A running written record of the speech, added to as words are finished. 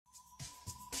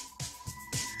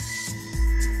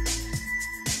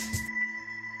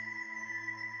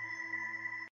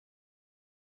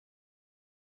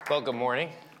Well, good morning.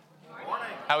 Good morning.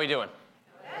 How are we doing?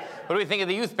 What do we think of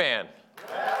the youth band?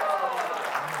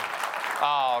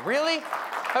 Oh, really?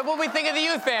 What do we think of the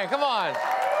youth band? Come on.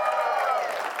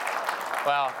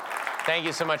 Well, thank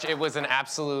you so much.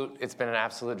 It's been an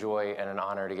absolute joy and an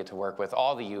honor to get to work with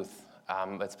all the youth,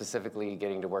 but specifically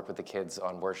getting to work with the kids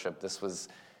on worship. This was,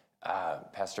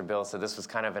 Pastor Bill said this was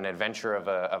kind of an adventure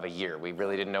of a year. We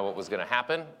really didn't know what was going to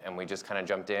happen, and we just kind of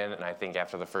jumped in, and I think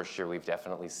after the first year, we've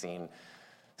definitely seen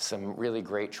some really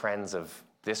great trends of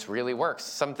this really works.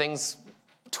 Some things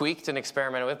tweaked and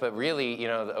experimented with, but really,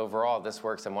 overall, this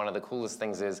works. And one of the coolest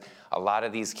things is a lot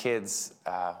of these kids,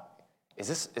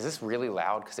 is this really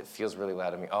loud? Because it feels really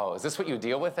loud to me. Oh, is this what you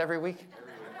deal with every week?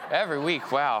 Every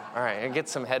week, wow. All right, and get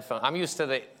some headphones. I'm used to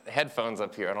the headphones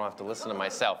up here. I don't have to listen to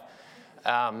myself.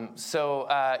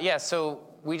 So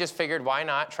we just figured, why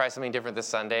not try something different this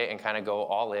Sunday and kind of go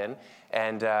all in.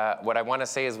 And what I want to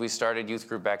say is we started youth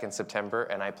group back in September,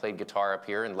 and I played guitar up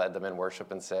here and led them in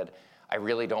worship and said, I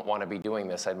really don't want to be doing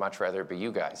this. I'd much rather it be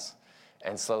you guys.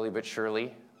 And slowly but surely,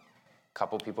 a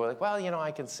couple people were like, well,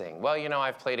 I can sing. Well,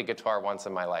 I've played a guitar once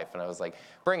in my life. And I was like,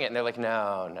 bring it. And they're like,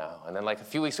 no. And then like a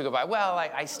few weeks would go by, well,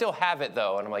 I still have it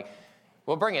though. And I'm like,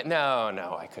 well, bring it.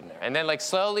 No, I couldn't. And then like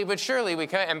slowly but surely we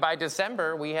could. And by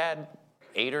December, we had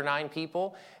 8 or 9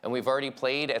 people, and we've already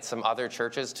played at some other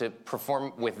churches to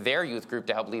perform with their youth group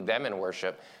to help lead them in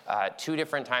worship. 2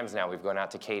 different times now we've gone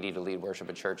out to Katy to lead worship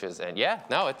at churches, and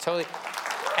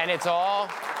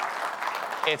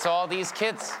it's all these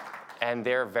kids, and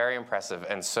they're very impressive,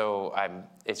 and so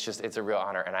it's a real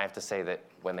honor, and I have to say that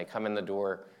when they come in the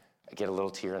door, I get a little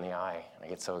tear in the eye, and I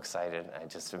get so excited. I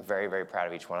just am very, very proud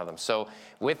of each one of them. So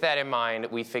with that in mind,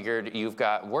 we figured you've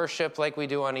got worship like we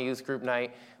do on a youth group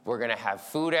night. We're going to have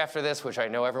food after this, which I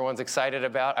know everyone's excited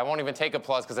about. I won't even take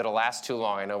applause because it'll last too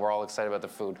long. I know we're all excited about the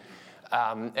food.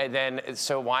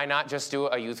 So why not just do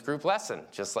a youth group lesson,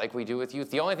 just like we do with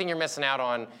youth? The only thing you're missing out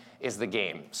on is the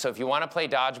game. So if you want to play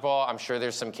dodgeball, I'm sure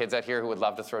there's some kids out here who would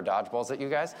love to throw dodgeballs at you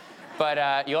guys.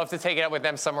 But you'll have to take it up with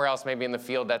them somewhere else, maybe in the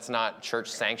field that's not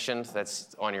church sanctioned.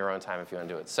 That's on your own time if you want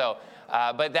to do it. So,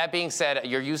 but that being said,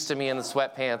 you're used to me in the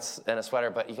sweatpants and a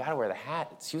sweater, but you got to wear the hat.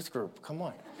 It's youth group. Come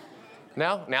on.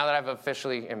 No? Now that I've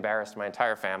officially embarrassed my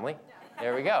entire family,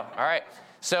 there we go. All right.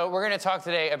 So we're going to talk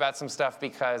today about some stuff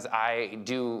because I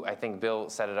think Bill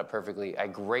set it up perfectly. I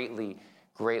greatly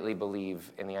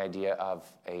believe in the idea of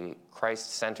a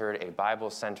Christ-centered, a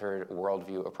Bible-centered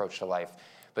worldview approach to life.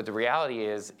 But the reality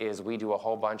is we do a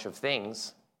whole bunch of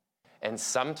things, and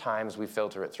sometimes we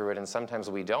filter it through it, and sometimes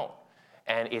we don't.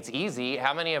 And it's easy.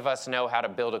 How many of us know how to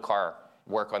build a car,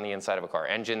 work on the inside of a car,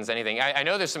 engines, anything? I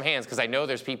know there's some hands because I know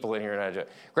there's people in here and I do it.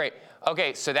 Great.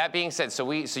 Okay, so that being said,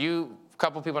 a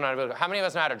couple people know how to build a car. How many of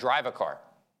us know how to drive a car?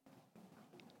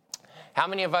 How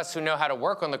many of us who know how to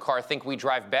work on the car think we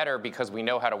drive better because we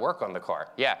know how to work on the car?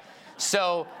 Yeah.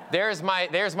 So there's my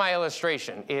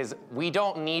illustration, is we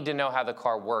don't need to know how the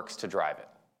car works to drive it,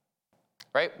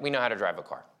 right? We know how to drive a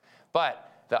car.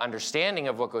 But the understanding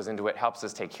of what goes into it helps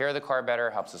us take care of the car better,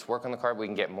 helps us work on the car. We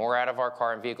can get more out of our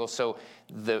car and vehicle. So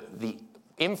the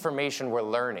information we're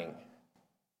learning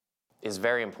is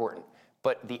very important.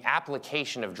 But the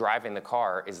application of driving the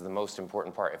car is the most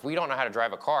important part. If we don't know how to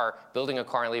drive a car, building a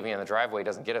car and leaving it in the driveway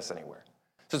doesn't get us anywhere.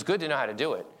 So it's good to know how to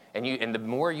do it. And the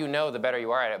more you know, the better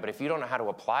you are at it. But if you don't know how to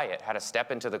apply it, how to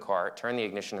step into the car, turn the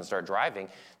ignition and start driving,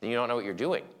 then you don't know what you're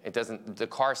doing. The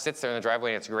car sits there in the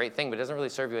driveway and it's a great thing, but it doesn't really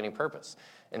serve you any purpose.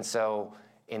 And so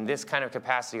in this kind of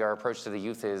capacity, our approach to the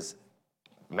youth is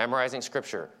memorizing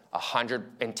scripture,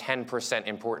 110%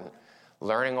 important.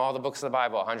 Learning all the books of the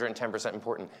Bible, 110%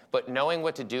 important. But knowing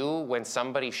what to do when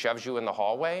somebody shoves you in the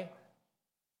hallway,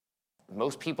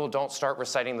 most people don't start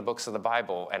reciting the books of the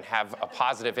Bible and have a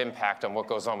positive impact on what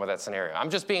goes on with that scenario. I'm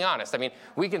just being honest. I mean,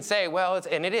 we can say, well,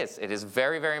 it is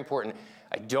very, very important.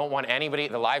 I don't want anybody,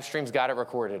 the live stream's got it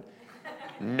recorded.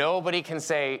 Nobody can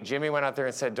say, Jimmy went out there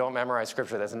and said, don't memorize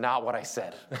scripture. That's not what I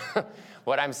said.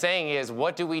 What I'm saying is,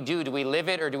 what do we do? Do we live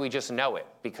it or do we just know it?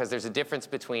 Because there's a difference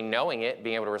between knowing it,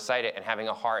 being able to recite it, and having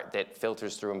a heart that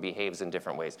filters through and behaves in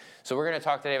different ways. So we're going to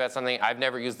talk today about something. I've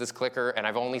never used this clicker, and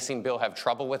I've only seen Bill have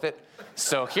trouble with it.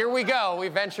 So here we go. We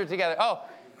ventured together. Oh,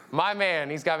 my man.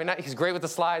 He's great with the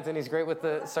slides, and he's great with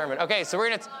the sermon. Okay, so we're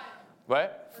going to...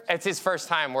 What? It's his first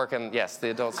time working, yes, the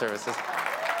adult services.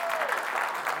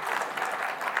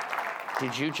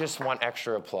 Did you just want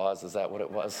extra applause? Is that what it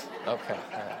was? Okay,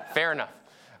 all right. Fair enough.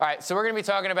 All right, so we're going to be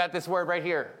talking about this word right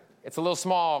here. It's a little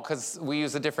small because we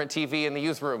use a different TV in the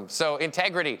youth room. So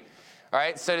integrity. All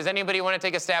right, so does anybody want to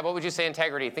take a stab? What would you say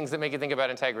integrity? Things that make you think about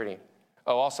integrity.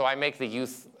 Oh, also, I make the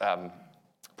youth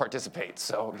participate.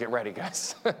 So get ready,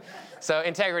 guys. So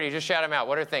integrity, just shout them out.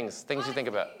 What are things you think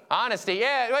about? Honesty,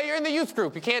 yeah. Well, you're in the youth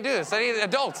group. You can't do this. I need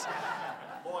adults.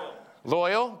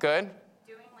 Loyal, good.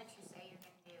 Doing what you say you're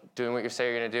going to do. Doing what you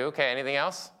say you're going to do. Okay, anything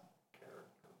else?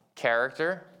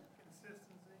 Character.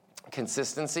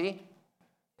 Consistency.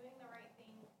 Doing the right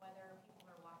thing whether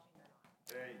people are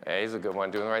watching or not. Hey, he's a good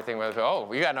one. Doing the right thing. Oh,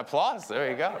 we got an applause. There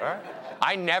you go. All right.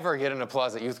 I never get an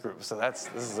applause at youth group, so this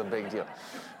is a big deal.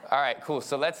 All right, cool.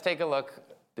 So let's take a look.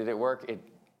 Did it work?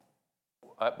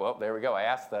 Well, there we go. I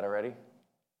asked that already.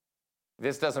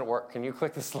 This doesn't work. Can you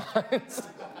click the slides?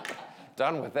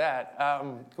 Done with that.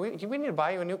 Do we need to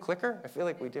buy you a new clicker? I feel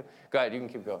like we do. Go ahead. You can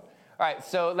keep going. All right,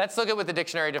 so let's look at what the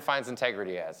dictionary defines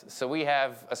integrity as. So we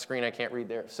have a screen I can't read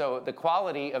there. So the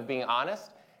quality of being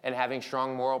honest and having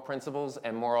strong moral principles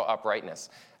and moral uprightness.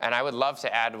 And I would love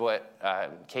to add what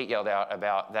Kate yelled out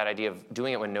about that idea of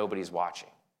doing it when nobody's watching.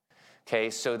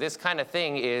 Okay, so this kind of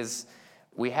thing is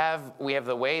we have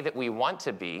the way that we want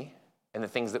to be and the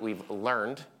things that we've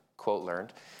learned, quote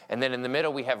learned, and then in the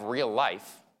middle we have real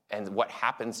life and what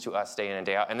happens to us day in and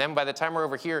day out. And then by the time we're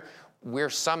over here, we're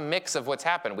some mix of what's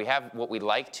happened. We have what we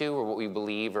like to or what we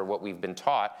believe or what we've been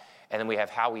taught, and then we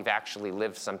have how we've actually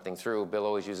lived something through. Bill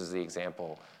always uses the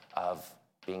example of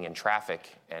being in traffic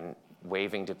and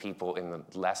waving to people in the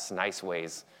less nice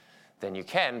ways than you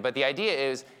can. But the idea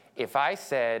is, if I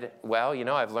said, well,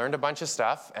 I've learned a bunch of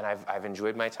stuff, and I've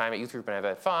enjoyed my time at youth group, and I've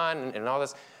had fun, and all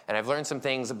this, and I've learned some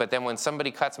things, but then when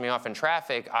somebody cuts me off in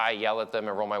traffic, I yell at them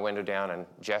and roll my window down and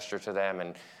gesture to them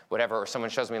and whatever, or someone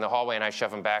shoves me in the hallway and I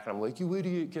shove them back, and I'm like, you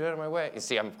idiot, get out of my way. You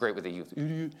see, I'm great with the youth,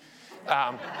 idiot.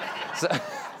 So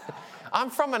I'm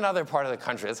from another part of the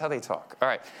country. That's how they talk. All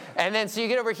right. And then so you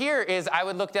get over here is I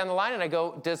would look down the line and I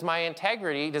go, does my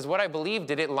integrity, does what I believe,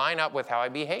 did it line up with how I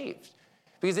behaved?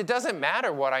 Because it doesn't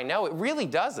matter what I know. It really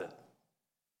doesn't.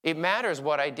 It matters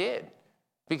what I did.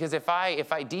 Because if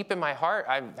I deep in my heart,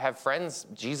 I have friends,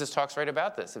 Jesus talks right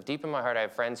about this. If deep in my heart I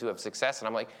have friends who have success and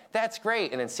I'm like, that's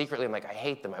great. And then secretly I'm like, I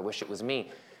hate them. I wish it was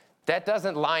me. That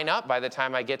doesn't line up by the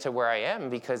time I get to where I am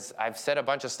because I've said a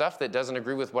bunch of stuff that doesn't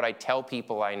agree with what I tell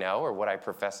people I know or what I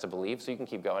profess to believe. So you can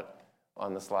keep going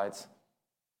on the slides.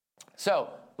 So,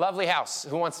 lovely house.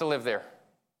 Who wants to live there?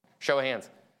 Show of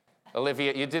hands.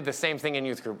 Olivia, you did the same thing in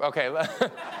youth group. Okay.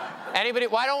 Anybody?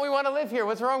 Why don't we want to live here?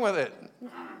 What's wrong with it?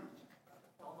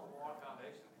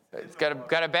 It's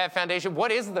got a bad foundation.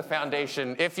 What is the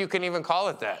foundation, if you can even call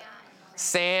it that?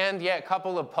 Sand, yeah, a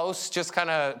couple of posts just kind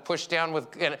of pushed down with,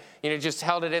 just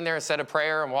held it in there and said a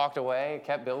prayer and walked away,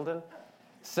 kept building.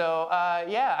 So,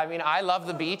 yeah, I mean, I love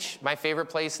the beach. My favorite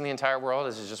place in the entire world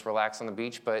is to just relax on the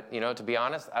beach. But, to be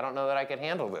honest, I don't know that I could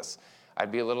handle this.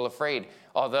 I'd be a little afraid.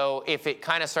 Although, if it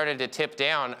kind of started to tip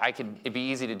down, it'd be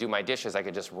easy to do my dishes. I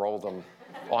could just roll them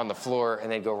on the floor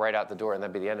and they'd go right out the door and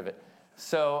that'd be the end of it.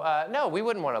 So, no, we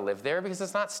wouldn't want to live there because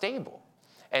it's not stable.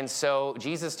 And so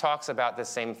Jesus talks about the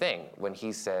same thing when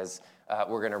he says,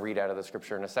 we're going to read out of the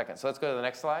scripture in a second. So let's go to the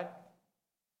next slide.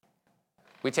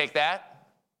 We take that?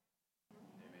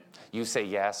 You say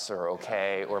yes or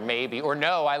okay or maybe or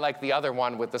no, I like the other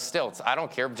one with the stilts. I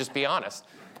don't care, just be honest.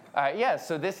 Yeah,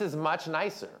 so this is much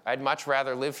nicer. I'd much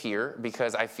rather live here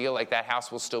because I feel like that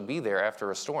house will still be there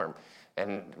after a storm.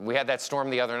 And we had that storm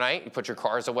the other night. You put your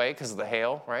cars away because of the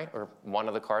hail, right? Or one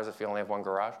of the cars if you only have one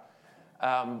garage.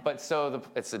 But so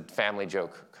it's a family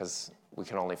joke because we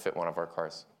can only fit one of our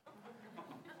cars.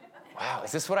 Wow,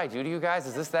 is this what I do to you guys?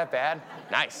 Is this that bad?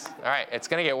 Nice. All right, it's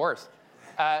going to get worse.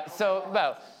 We all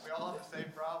have the same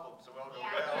problem, so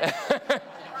we'll go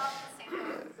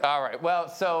All right, well,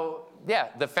 so, yeah,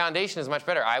 the foundation is much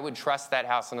better. I would trust that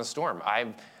house in a storm.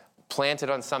 I'm planted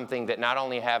on something that not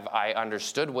only have I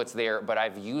understood what's there, but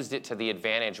I've used it to the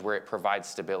advantage where it provides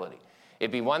stability.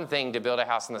 It'd be one thing to build a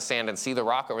house in the sand and see the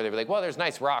rock over there. Be like, well, there's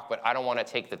nice rock, but I don't want to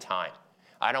take the time.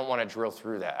 I don't want to drill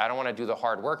through that. I don't want to do the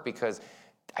hard work because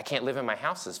I can't live in my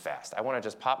house as fast. I want to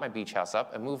just pop my beach house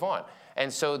up and move on.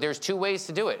 And so there's two ways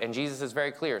to do it, and Jesus is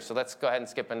very clear. So let's go ahead and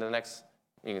skip into the next.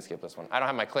 You can skip this one. I don't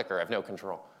have my clicker. I have no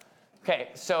control. Okay,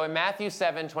 so in Matthew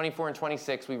 7, 24 and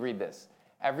 26, we read this.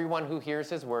 Everyone who hears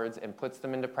his words and puts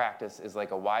them into practice is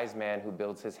like a wise man who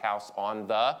builds his house on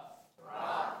the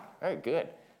rock. Very good.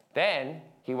 Then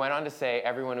he went on to say,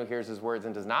 everyone who hears his words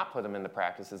and does not put them into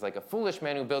practice is like a foolish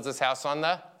man who builds his house on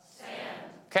the sand.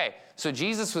 Okay, so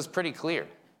Jesus was pretty clear.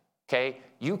 Okay,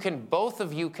 both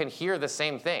of you can hear the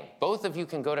same thing. Both of you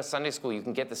can go to Sunday school. You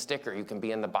can get the sticker. You can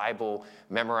be in the Bible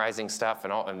memorizing stuff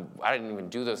and all. And I didn't even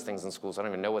do those things in school, so I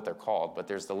don't even know what they're called. But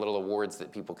there's the little awards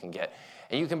that people can get.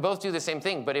 And you can both do the same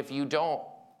thing. But if you don't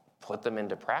put them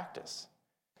into practice,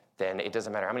 then it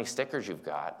doesn't matter how many stickers you've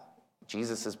got.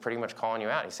 Jesus is pretty much calling you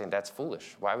out. He's saying, that's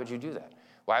foolish. Why would you do that?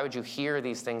 Why would you hear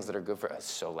these things that are good for, it's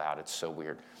so loud, it's so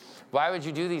weird. Why would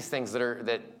you do these things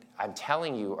that I'm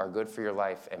telling you are good for your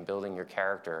life and building your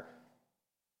character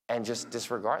and just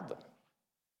disregard them?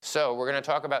 So we're going to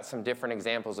talk about some different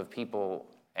examples of people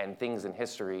and things in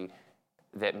history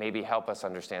that maybe help us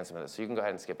understand some of this. So you can go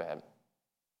ahead and skip ahead.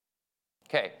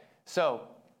 Okay, so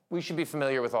we should be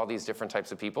familiar with all these different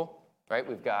types of people, right?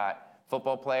 We've got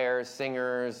football players,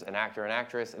 singers, an actor and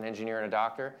actress, an engineer and a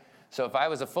doctor. So if I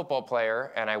was a football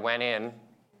player and I went in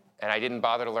and I didn't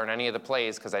bother to learn any of the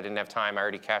plays because I didn't have time, I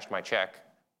already cashed my check.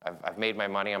 I've made my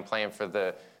money. I'm playing for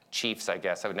the Chiefs, I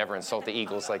guess. I would never insult the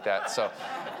Eagles like that. So,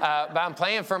 but I'm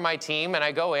playing for my team, and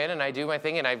I go in and I do my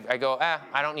thing, and I go,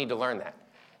 I don't need to learn that.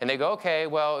 And they go, okay,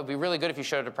 well, it'd be really good if you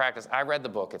showed up to practice. I read the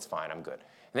book. It's fine. I'm good.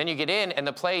 And then you get in, and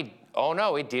the play, oh,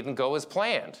 no, it didn't go as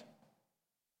planned.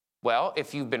 Well,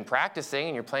 if you've been practicing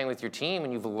and you're playing with your team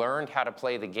and you've learned how to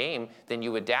play the game, then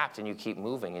you adapt and you keep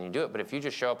moving and you do it. But if you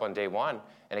just show up on day one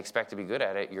and expect to be good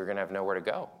at it, you're going to have nowhere to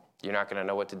go. You're not going to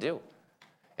know what to do.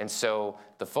 And so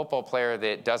the football player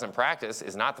that doesn't practice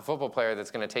is not the football player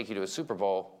that's going to take you to a Super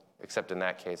Bowl, except in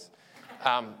that case.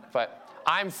 But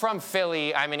I'm from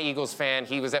Philly. I'm an Eagles fan.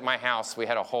 He was at my house. We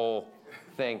had a whole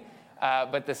thing.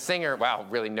 But the singer, wow,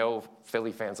 really no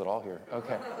Philly fans at all here.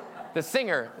 Okay. The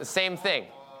singer, the same thing.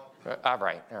 All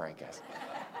right, guys.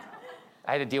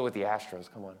 I had to deal with the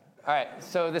Astros, come on. All right,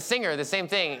 so the singer, the same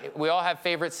thing. We all have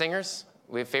favorite singers.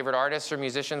 We have favorite artists or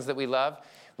musicians that we love.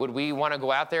 Would we want to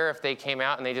go out there if they came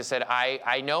out and they just said,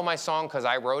 I know my song because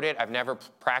I wrote it. I've never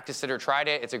practiced it or tried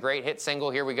it. It's a great hit single.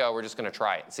 Here we go. We're just going to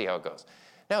try it and see how it goes.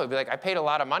 No, it'd be like, I paid a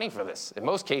lot of money for this. In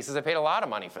most cases, I paid a lot of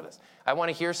money for this. I want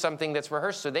to hear something that's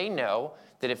rehearsed so they know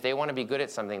that if they want to be good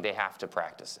at something, they have to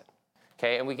practice it.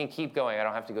 Okay, and we can keep going. I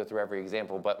don't have to go through every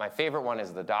example, but my favorite one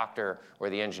is the doctor or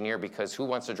the engineer, because who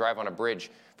wants to drive on a bridge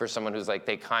for someone who's like,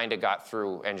 they kind of got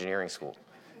through engineering school?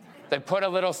 They put a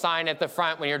little sign at the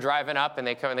front when you're driving up, and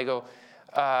they come and they go,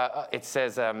 it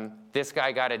says, this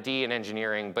guy got a D in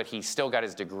engineering, but he still got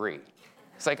his degree.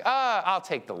 It's like, I'll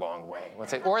take the long way. Let's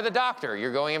say, or the doctor,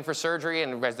 you're going in for surgery,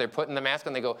 and as they're putting the mask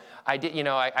on, they go,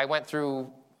 I went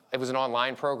through, it was an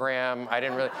online program. I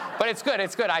didn't really, but it's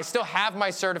good. I still have my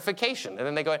certification. And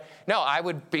then they go, no, I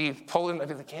would be pulling, I'd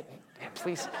be like,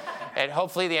 please. And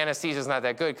hopefully the anesthesia is not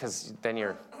that good, because then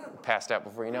you're passed out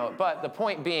before you know it. But the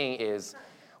point being is,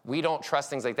 we don't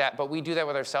trust things like that, but we do that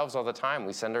with ourselves all the time.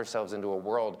 We send ourselves into a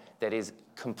world that is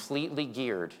completely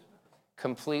geared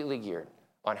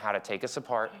on how to take us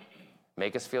apart,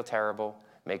 make us feel terrible,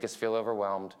 make us feel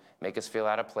overwhelmed, make us feel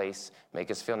out of place, make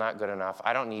us feel not good enough.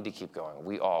 I don't need to keep going.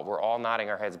 We're all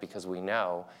nodding our heads because we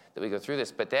know that we go through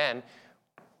this. But then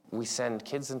we send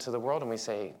kids into the world and we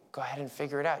say, go ahead and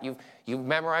figure it out. You've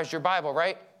memorized your Bible,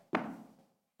 right?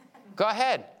 Go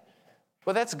ahead.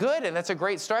 Well, that's good, and that's a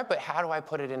great start, but how do I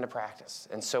put it into practice?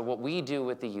 And so what we do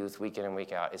with the youth week in and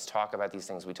week out is talk about these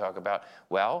things. We talk about,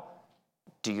 well,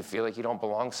 do you feel like you don't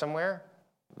belong somewhere?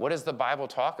 What does the Bible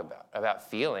talk about? About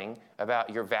feeling,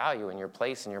 about your value and your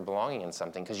place and your belonging in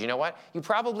something. Because you know what? You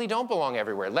probably don't belong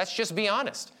everywhere. Let's just be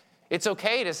honest. It's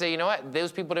okay to say, you know what?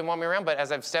 Those people didn't want me around, but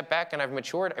as I've stepped back and I've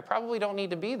matured, I probably don't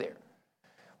need to be there.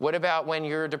 What about when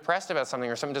you're depressed about something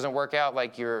or something doesn't work out,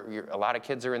 like a lot of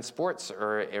kids are in sports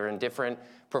or in different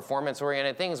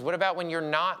performance-oriented things. What about when you're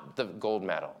not the gold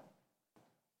medal?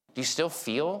 Do you still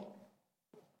feel?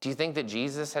 Do you think that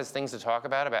Jesus has things to talk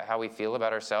about how we feel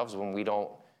about ourselves when we don't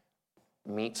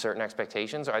meet certain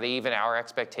expectations? Are they even our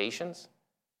expectations?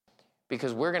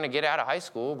 Because we're going to get out of high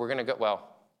school. We're going to go,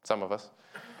 well, some of us.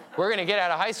 We're going to get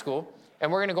out of high school,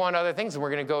 and we're going to go on to other things. And we're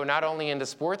going to go not only into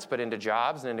sports, but into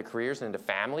jobs and into careers and into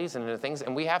families and into things.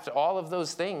 And we have to, all of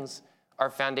those things are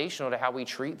foundational to how we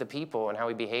treat the people and how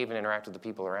we behave and interact with the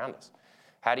people around us.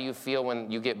 How do you feel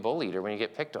when you get bullied or when you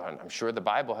get picked on? I'm sure the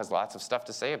Bible has lots of stuff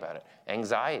to say about it.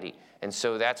 Anxiety. And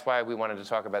so that's why we wanted to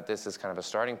talk about this as kind of a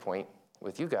starting point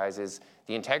with you guys, is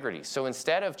the integrity. So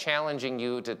instead of challenging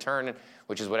you to turn,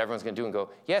 which is what everyone's going to do, and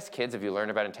go, yes, kids, have you learned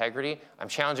about integrity? I'm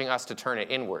challenging us to turn it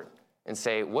inward and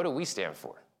say, what do we stand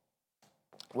for?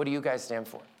 What do you guys stand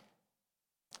for?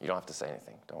 You don't have to say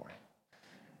anything. Don't worry.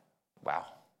 Wow.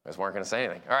 I just weren't going to say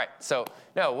anything. All right. So,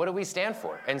 no, what do we stand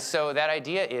for? And so that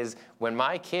idea is, when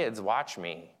my kids watch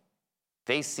me,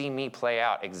 they see me play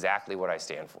out exactly what I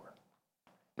stand for.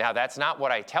 Now, that's not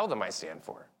what I tell them I stand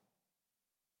for.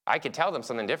 I could tell them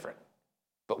something different.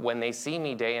 But when they see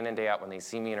me day in and day out, when they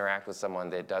see me interact with someone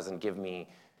that doesn't give me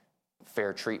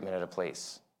fair treatment at a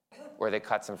place, or that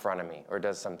cuts in front of me, or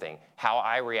does something, how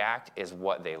I react is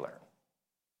what they learn.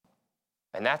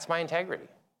 And that's my integrity.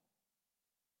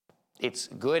 It's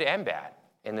good and bad.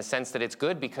 in the sense that it's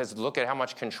good because look at how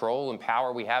much control and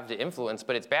power we have to influence,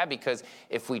 but it's bad because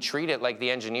if we treat it like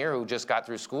the engineer who just got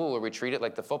through school, or we treat it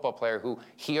like the football player who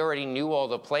he already knew all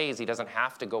the plays, he doesn't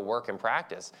have to go work and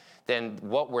practice, then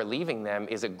what we're leaving them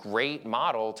is a great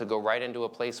model to go right into a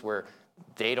place where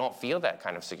they don't feel that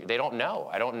kind of security. They don't know.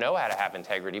 I don't know how to have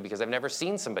integrity because I've never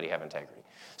seen somebody have integrity.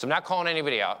 So I'm not calling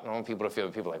anybody out. I don't want people to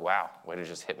feel people like, wow, way to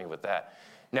just hit me with that.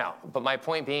 No, but my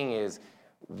point being is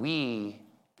we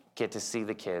get to see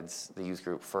the kids, the youth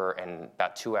group, for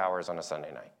about 2 hours on a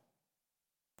Sunday night.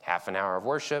 Half an hour of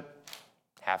worship,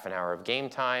 half an hour of game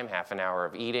time, half an hour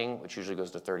of eating, which usually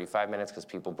goes to 35 minutes because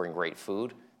people bring great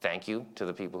food. Thank you to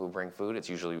the people who bring food. It's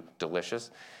usually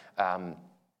delicious.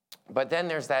 But then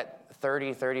there's that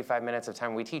 30, 35 minutes of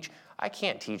time we teach. I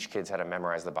can't teach kids how to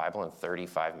memorize the Bible in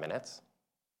 35 minutes.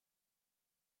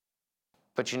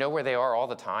 But you know where they are all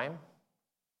the time?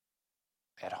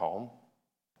 At home,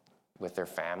 with their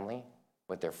family,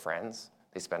 with their friends.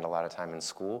 They spend a lot of time in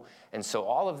school. And so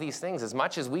all of these things, as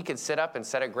much as we could sit up and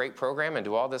set a great program and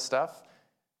do all this stuff,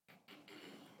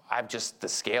 the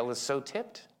scale is so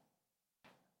tipped.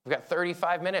 We've got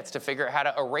 35 minutes to figure out how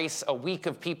to erase a week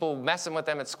of people messing with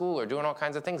them at school or doing all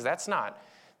kinds of things. That's not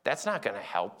going to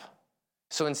help.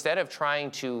 So instead of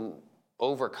trying to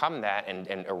overcome that and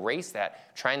erase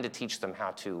that, trying to teach them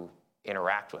how to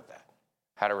interact with that,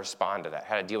 how to respond to that,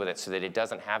 how to deal with it so that it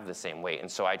doesn't have the same weight. And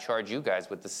so I charge you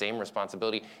guys with the same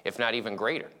responsibility, if not even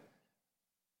greater.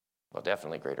 Well,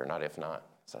 definitely greater, not if not.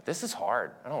 So this is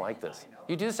hard. I don't like this.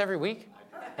 You do this every week?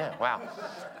 Yeah, wow.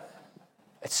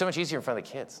 It's so much easier in front of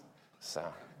the kids. So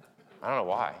I don't know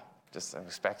why. Just I'm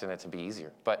expecting it to be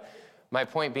easier. But my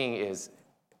point being is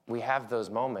we have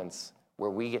those moments where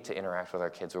we get to interact with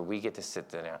our kids, where we get to sit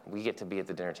down, we get to be at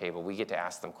the dinner table, we get to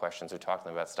ask them questions or talk to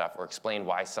them about stuff or explain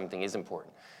why something is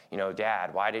important. You know,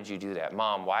 Dad, why did you do that?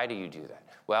 Mom, why do you do that?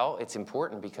 Well, it's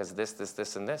important because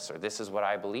this, and this, or this is what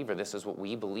I believe, or this is what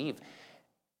we believe.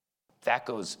 That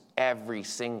goes every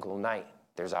single night.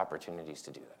 There's opportunities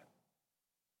to do that.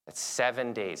 That's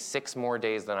 7 days, 6 more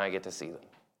days than I get to see them.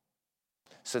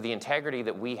 So the integrity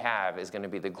that we have is going to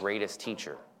be the greatest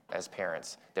teacher as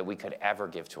parents that we could ever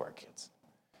give to our kids.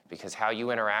 Because how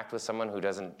you interact with someone who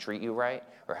doesn't treat you right,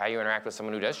 or how you interact with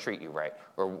someone who does treat you right,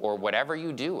 or whatever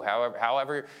you do,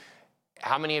 however,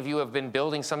 how many of you have been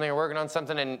building something or working on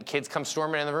something and kids come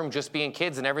storming in the room just being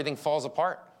kids and everything falls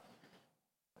apart?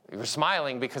 You're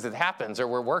smiling because it happens, or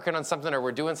we're working on something, or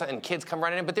we're doing something, and kids come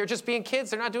running in, but they're just being kids.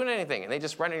 They're not doing anything. And they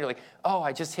just run in, and you're like, oh,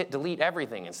 I just hit delete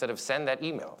everything instead of send that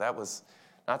email. That was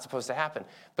not supposed to happen.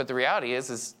 But the reality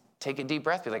is take a deep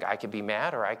breath. Be like, I could be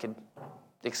mad, or I could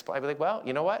explain. Be like, well,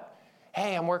 you know what?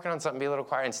 Hey, I'm working on something. Be a little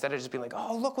quiet. Instead of just being like,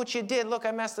 oh, look what you did. Look,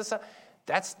 I messed this up.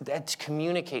 That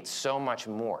communicates so much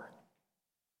more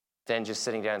than just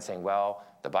sitting down and saying, well,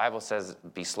 the Bible says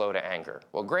be slow to anger.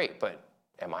 Well, great, but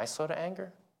am I slow to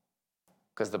anger?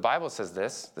 Because the Bible says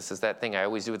this. This is that thing I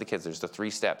always do with the kids. There's the 3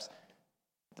 steps.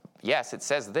 Yes, it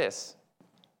says this,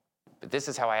 but this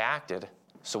is how I acted.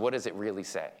 So what does it really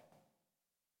say?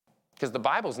 Because the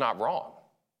Bible's not wrong.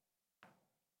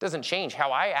 It doesn't change.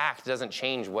 How I act doesn't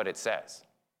change what it says.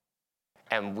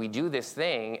 And we do this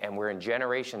thing, and we're in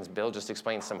generations. Bill just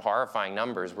explained some horrifying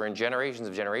numbers. We're in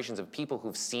generations of people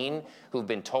who've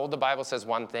been told the Bible says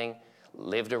one thing,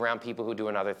 lived around people who do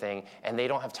another thing, and they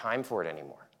don't have time for it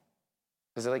anymore.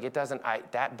 Because they're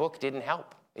like, that book didn't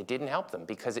help. It didn't help them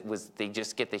because they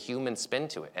just get the human spin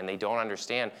to it, and they don't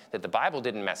understand that the Bible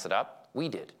didn't mess it up. We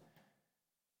did.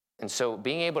 And so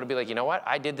being able to be like, you know what?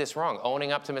 I did this wrong.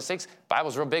 Owning up to mistakes.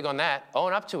 Bible's real big on that.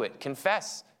 Own up to it.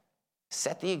 Confess.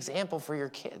 Set the example for your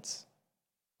kids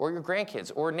or your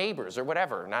grandkids or neighbors or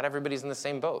whatever. Not everybody's in the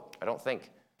same boat, I don't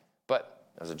think. But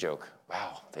that was a joke.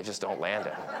 Wow, they just don't land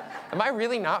it. Am I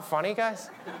really not funny, guys?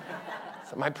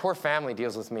 So my poor family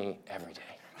deals with me every day.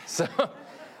 So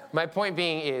my point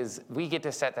being is we get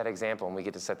to set that example and we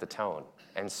get to set the tone.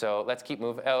 And so let's keep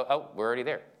moving. Oh, we're already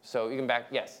there. So you can back,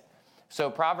 yes. So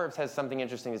Proverbs has something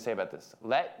interesting to say about this.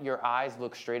 Let your eyes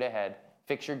look straight ahead.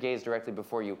 Fix your gaze directly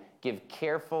before you. Give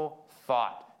careful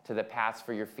thought to the paths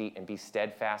for your feet and be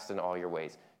steadfast in all your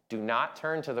ways. Do not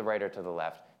turn to the right or to the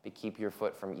left, but keep your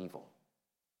foot from evil.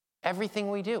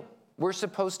 Everything we do,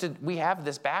 we have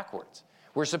this backwards.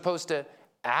 We're supposed to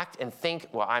act and think,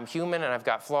 well, I'm human and I've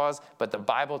got flaws, but the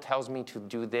Bible tells me to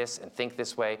do this and think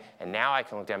this way, and now I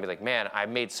can look down and be like, man, I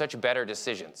made such better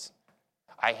decisions.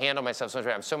 I handle myself so much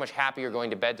better. I'm so much happier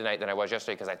going to bed tonight than I was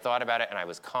yesterday because I thought about it and I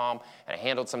was calm and I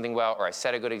handled something well, or I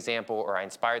set a good example, or I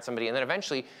inspired somebody. And then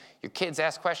eventually your kids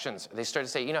ask questions. They start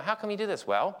to say, how come you do this?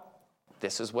 Well,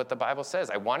 this is what the Bible says.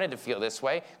 I wanted to feel this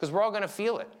way because we're all going to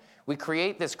feel it. We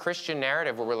create this Christian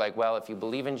narrative where we're like, well, if you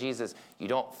believe in Jesus, you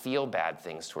don't feel bad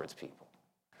things towards people.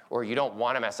 Or you don't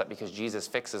want to mess up because Jesus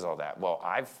fixes all that. Well,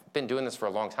 I've been doing this for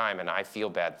a long time, and I feel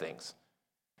bad things.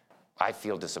 I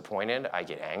feel disappointed. I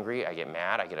get angry. I get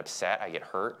mad. I get upset. I get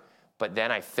hurt. But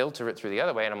then I filter it through the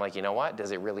other way, and I'm like, you know what?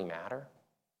 Does it really matter?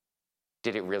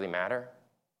 Did it really matter?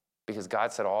 Because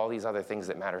God said all these other things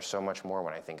that matter so much more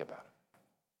when I think about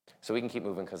it. So we can keep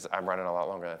moving because I'm running a lot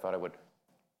longer than I thought I would.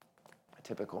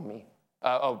 Typical me.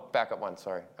 Back up one,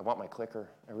 sorry. I want my clicker,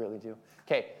 I really do.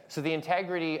 Okay, so the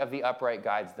integrity of the upright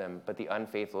guides them, but the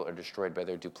unfaithful are destroyed by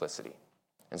their duplicity.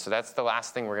 And so that's the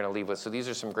last thing we're going to leave with. So these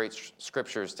are some great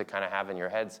scriptures to kind of have in your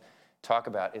heads, talk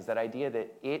about, is that idea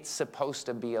that it's supposed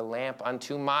to be a lamp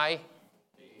unto my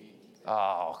feet.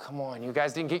 Oh, come on, you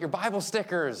guys didn't get your Bible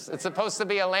stickers. It's supposed to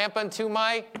be a lamp unto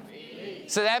my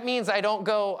feet. So that means I don't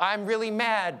go, I'm really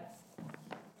mad.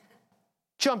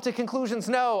 Jump to conclusions.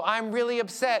 No, I'm really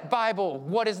upset. Bible,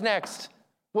 what is next?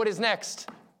 What is next?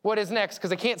 What is next?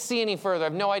 Because I can't see any further. I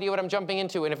have no idea what I'm jumping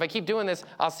into. And if I keep doing this,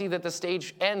 I'll see that the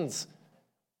stage ends.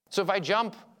 So if I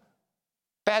jump,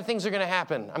 bad things are going to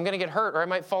happen. I'm going to get hurt, or I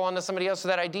might fall onto somebody else. So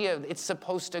that idea, it's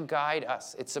supposed to guide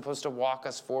us. It's supposed to walk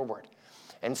us forward.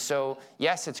 And so,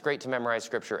 yes, it's great to memorize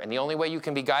Scripture. And the only way you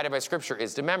can be guided by Scripture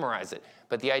is to memorize it.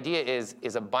 But the idea is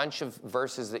a bunch of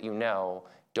verses that you know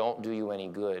don't do you any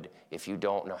good if you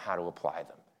don't know how to apply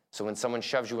them. So when someone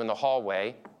shoves you in the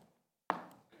hallway,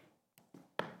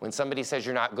 when somebody says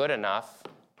you're not good enough,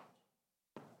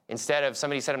 instead of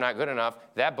somebody said I'm not good enough,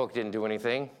 that book didn't do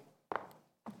anything.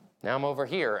 Now I'm over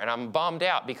here, and I'm bummed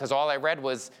out because all I read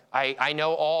was, I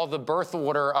know all the birth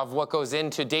order of what goes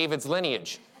into David's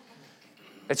lineage.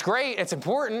 It's great, it's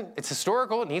important, it's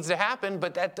historical, it needs to happen,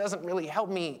 but that doesn't really help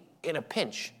me in a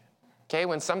pinch. Okay,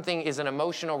 when something is an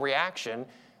emotional reaction,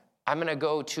 I'm going to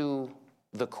go to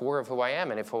the core of who I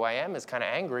am. And if who I am is kind of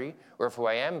angry, or if who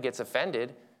I am gets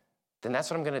offended, then that's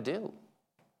what I'm going to do.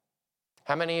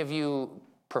 How many of you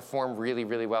perform really,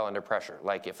 really well under pressure?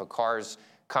 Like if a car's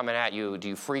coming at you, do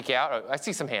you freak out? Oh, I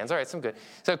see some hands. All right, some good.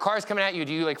 So a car's coming at you.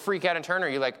 Do you like freak out and turn, or are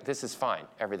you like, this is fine.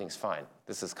 Everything's fine.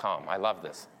 This is calm. I love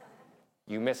this.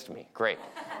 You missed me. Great.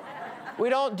 We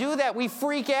don't do that. We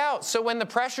freak out. So when the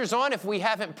pressure's on, if we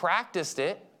haven't practiced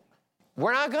it,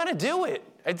 we're not going to do it.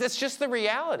 That's just the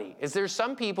reality. Is there's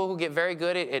some people who get very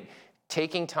good at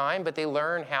taking time, but they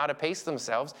learn how to pace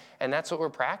themselves, and that's what we're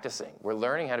practicing. We're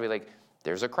learning how to be like,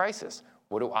 there's a crisis.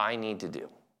 What do I need to do?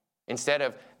 Instead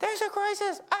of, there's a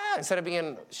crisis. Instead of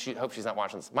being, hope she's not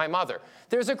watching this. My mother,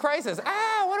 there's a crisis. What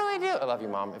do I do? I love you,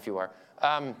 Mom, if you are.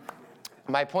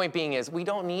 My point being is we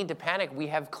don't need to panic. We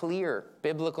have clear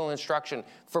biblical instruction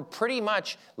for pretty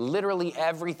much literally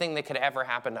everything that could ever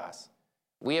happen to us.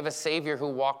 We have a Savior who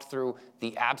walked through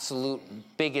the absolute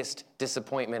biggest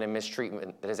disappointment and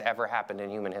mistreatment that has ever happened in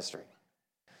human history.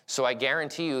 So I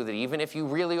guarantee you that even if you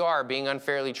really are being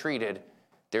unfairly treated,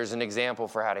 there's an example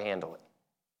for how to handle it.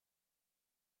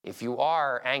 If you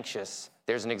are anxious,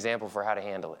 there's an example for how to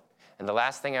handle it. And the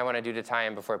last thing I want to do to tie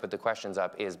in before I put the questions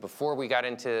up is before we got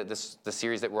into the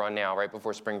series that we're on now, right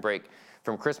before spring break,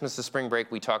 from Christmas to spring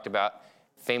break, we talked about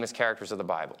famous characters of the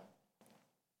Bible.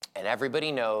 And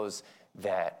everybody knows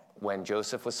that when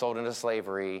Joseph was sold into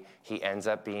slavery, he ends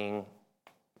up being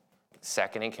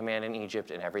second in command in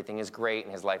Egypt, and everything is great,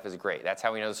 and his life is great. That's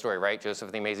how we know the story, right?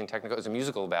 Joseph the Amazing Technicolor. There's a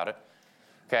musical about it,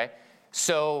 okay?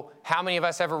 So how many of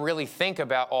us ever really think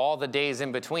about all the days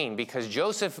in between? Because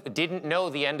Joseph didn't know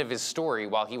the end of his story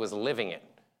while he was living it.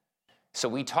 So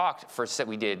we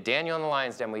did Daniel in the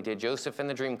lion's den, we did Joseph in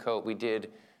the dream coat, we did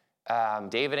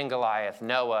David and Goliath,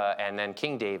 Noah, and then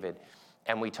King David.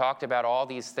 And we talked about all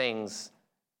these things,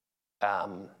 we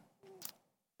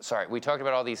talked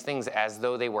about all these things as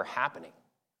though they were happening.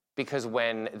 Because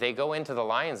when they go into the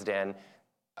lion's den,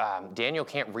 Daniel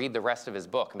can't read the rest of his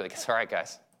book and be like, it's all right,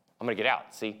 guys, I'm going to get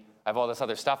out. See, I have all this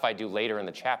other stuff I do later in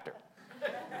the chapter.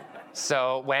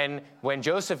 So when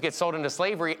Joseph gets sold into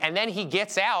slavery, and then he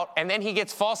gets out, and then he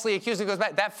gets falsely accused and goes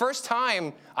back, that first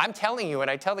time, I'm telling you,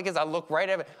 and I tell the kids, I look right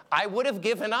at it, I would have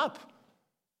given up.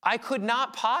 I could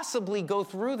not possibly go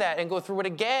through that and go through it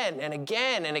again and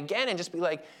again and again and just be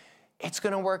like, it's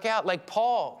going to work out. Like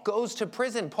Paul goes to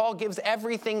prison. Paul gives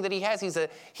everything that he has.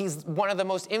 He's one of the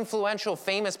most influential,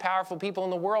 famous, powerful people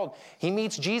in the world. He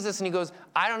meets Jesus and he goes,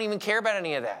 I don't even care about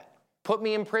any of that. Put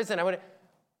me in prison. I would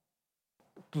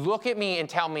look at me and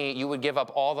tell me you would give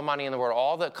up all the money in the world,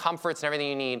 all the comforts and everything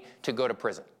you need to go to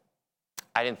prison.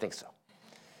 I didn't think so.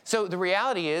 So the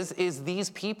reality is these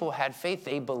people had faith.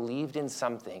 They believed in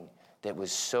something that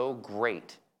was so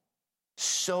great,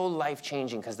 so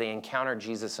life-changing because they encountered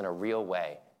Jesus in a real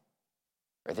way.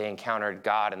 or they encountered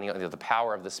God and the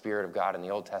power of the Spirit of God in the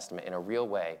Old Testament in a real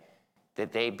way,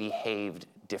 that they behaved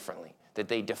differently, that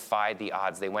they defied the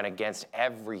odds. They went against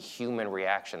every human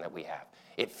reaction that we have.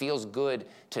 It feels good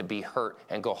to be hurt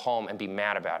and go home and be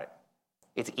mad about it.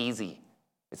 It's easy.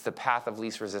 It's the path of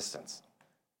least resistance.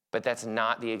 But that's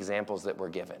not the examples that we're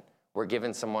given. We're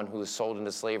given someone who was sold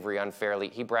into slavery unfairly.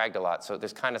 He bragged a lot, so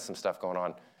there's kind of some stuff going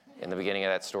on in the beginning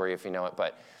of that story, if you know it.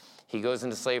 But he goes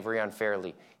into slavery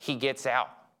unfairly. He gets out,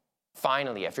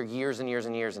 finally, after years and years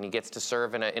and years, and he gets to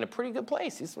serve in a pretty good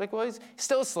place. He's like, well, he's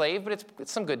still a slave, but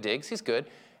it's some good digs. He's good.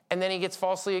 And then he gets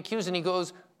falsely accused, and he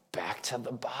goes back to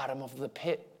the bottom of the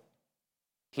pit.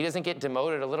 He doesn't get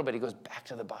demoted a little bit. He goes back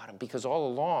to the bottom because all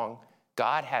along,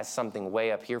 God has something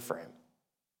way up here for him.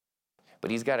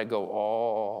 But he's got to go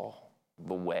all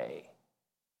the way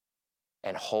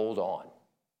and hold on,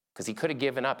 because he could have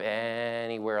given up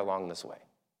anywhere along this way.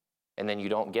 And then you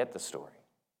don't get the story.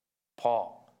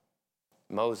 Paul,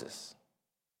 Moses,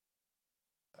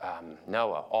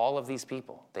 Noah, all of these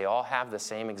people, they all have the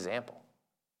same example,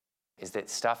 is that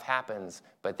stuff happens,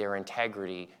 but their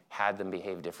integrity had them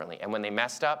behave differently. And when they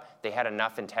messed up, they had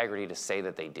enough integrity to say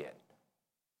that they did.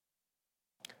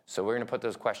 So we're going to put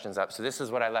those questions up. So this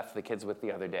is what I left the kids with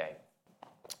the other day.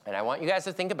 And I want you guys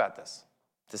to think about this.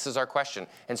 This is our question.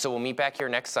 And so we'll meet back here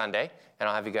next Sunday, and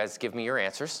I'll have you guys give me your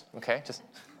answers, okay?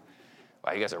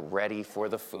 Wow, you guys are ready for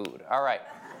the food. All right.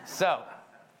 So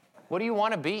what do you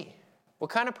want to be? What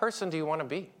kind of person do you want to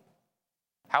be?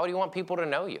 How do you want people to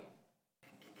know you?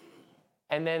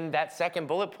 And then that second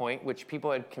bullet point, which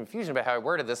people had confusion about how I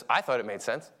worded this, I thought it made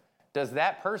sense. Does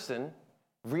that person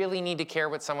really need to care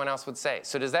what someone else would say?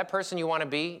 So does that person you want to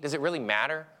be, does it really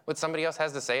matter what somebody else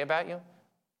has to say about you?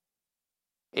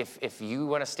 If you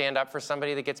want to stand up for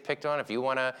somebody that gets picked on, if you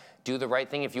want to do the right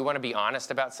thing, if you want to be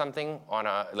honest about something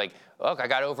look, I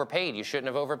got overpaid. You shouldn't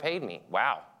have overpaid me.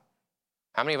 Wow.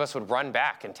 How many of us would run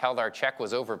back and tell our check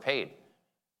was overpaid?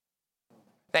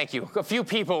 Thank you. A few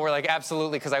people were like,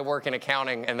 absolutely, because I work in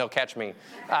accounting and they'll catch me.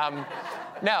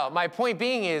 No, my point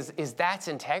being is that's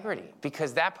integrity,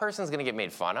 because that person's going to get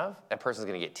made fun of. That person's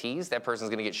going to get teased. That person's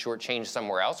going to get shortchanged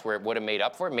somewhere else where it would have made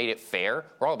up for it, made it fair.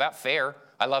 We're all about fair.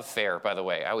 I love fair, by the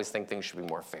way. I always think things should be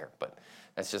more fair, but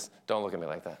that's just, don't look at me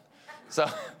like that. So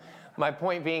my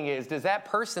point being is, does that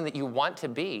person that you want to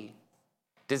be,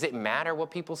 does it matter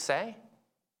what people say?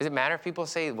 Does it matter if people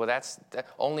say, well,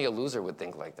 only a loser would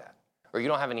think like that? Or you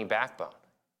don't have any backbone?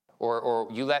 Or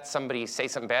you let somebody say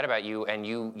something bad about you and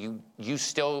you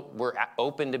still were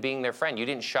open to being their friend. You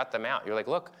didn't shut them out. You're like,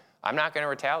 look, I'm not going to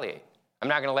retaliate. I'm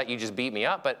not going to let you just beat me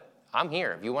up, but I'm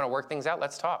here. If you want to work things out,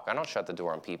 let's talk. I don't shut the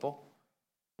door on people.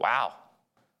 Wow.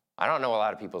 I don't know a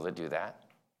lot of people that do that.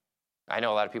 I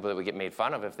know a lot of people that would get made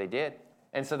fun of if they did.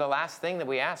 And so the last thing that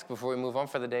we ask before we move on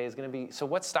for the day is going to be, so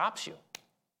what stops you?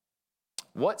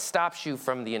 What stops you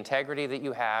from the integrity that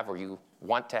you have or you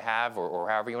want to have or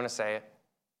however you want to say it,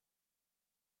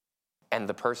 and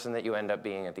the person that you end up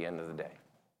being at the end of the day?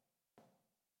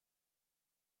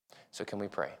 So can we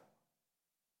pray?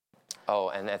 Oh,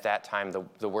 and at that time,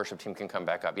 the worship team can come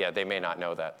back up. Yeah, they may not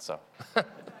know that, so.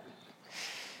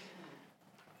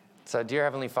 So, dear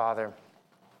Heavenly Father,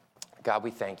 God,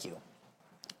 we thank you.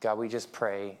 God, we just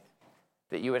pray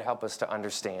that you would help us to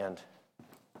understand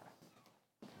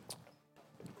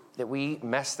that we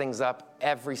mess things up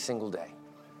every single day.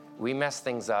 We mess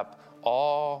things up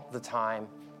all the time,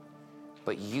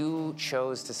 but you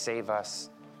chose to save us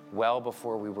well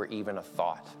before we were even a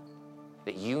thought.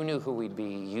 That you knew who we'd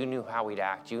be, you knew how we'd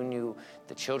act, you knew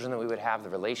the children that we would have, the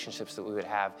relationships that we would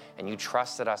have, and you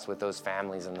trusted us with those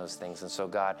families and those things. And so,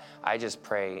 God, I just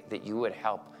pray that you would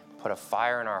help put a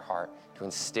fire in our heart to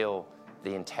instill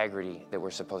the integrity that we're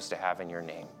supposed to have in your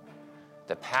name,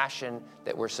 the passion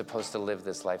that we're supposed to live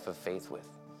this life of faith with.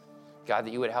 God,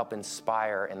 that you would help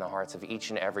inspire in the hearts of each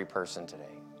and every person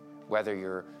today, whether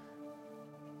you're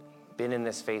been in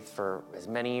this faith for as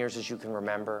many years as you can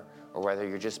remember, or whether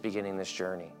you're just beginning this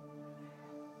journey.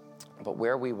 But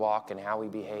where we walk and how we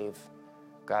behave,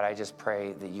 God, I just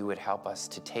pray that you would help us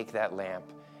to take that lamp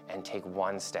and take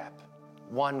one step,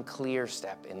 one clear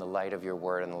step in the light of your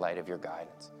word and the light of your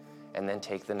guidance, and then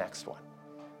take the next one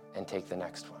and take the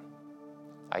next one.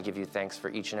 I give you thanks for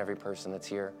each and every person that's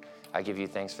here. I give you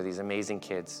thanks for these amazing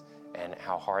kids and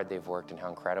how hard they've worked and how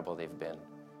incredible they've been.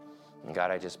 And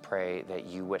God, I just pray that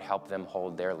you would help them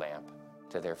hold their lamp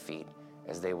to their feet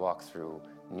as they walk through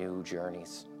new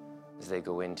journeys, as they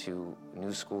go into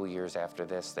new school years after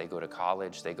this, they go to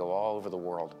college, they go all over the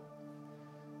world.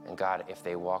 And God, if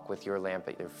they walk with your lamp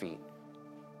at their feet,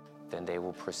 then they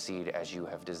will proceed as you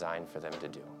have designed for them to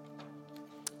do.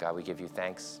 God, we give you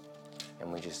thanks,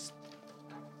 and we just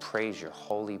praise your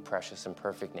holy, precious, and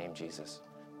perfect name, Jesus.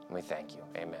 And we thank you.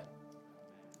 Amen.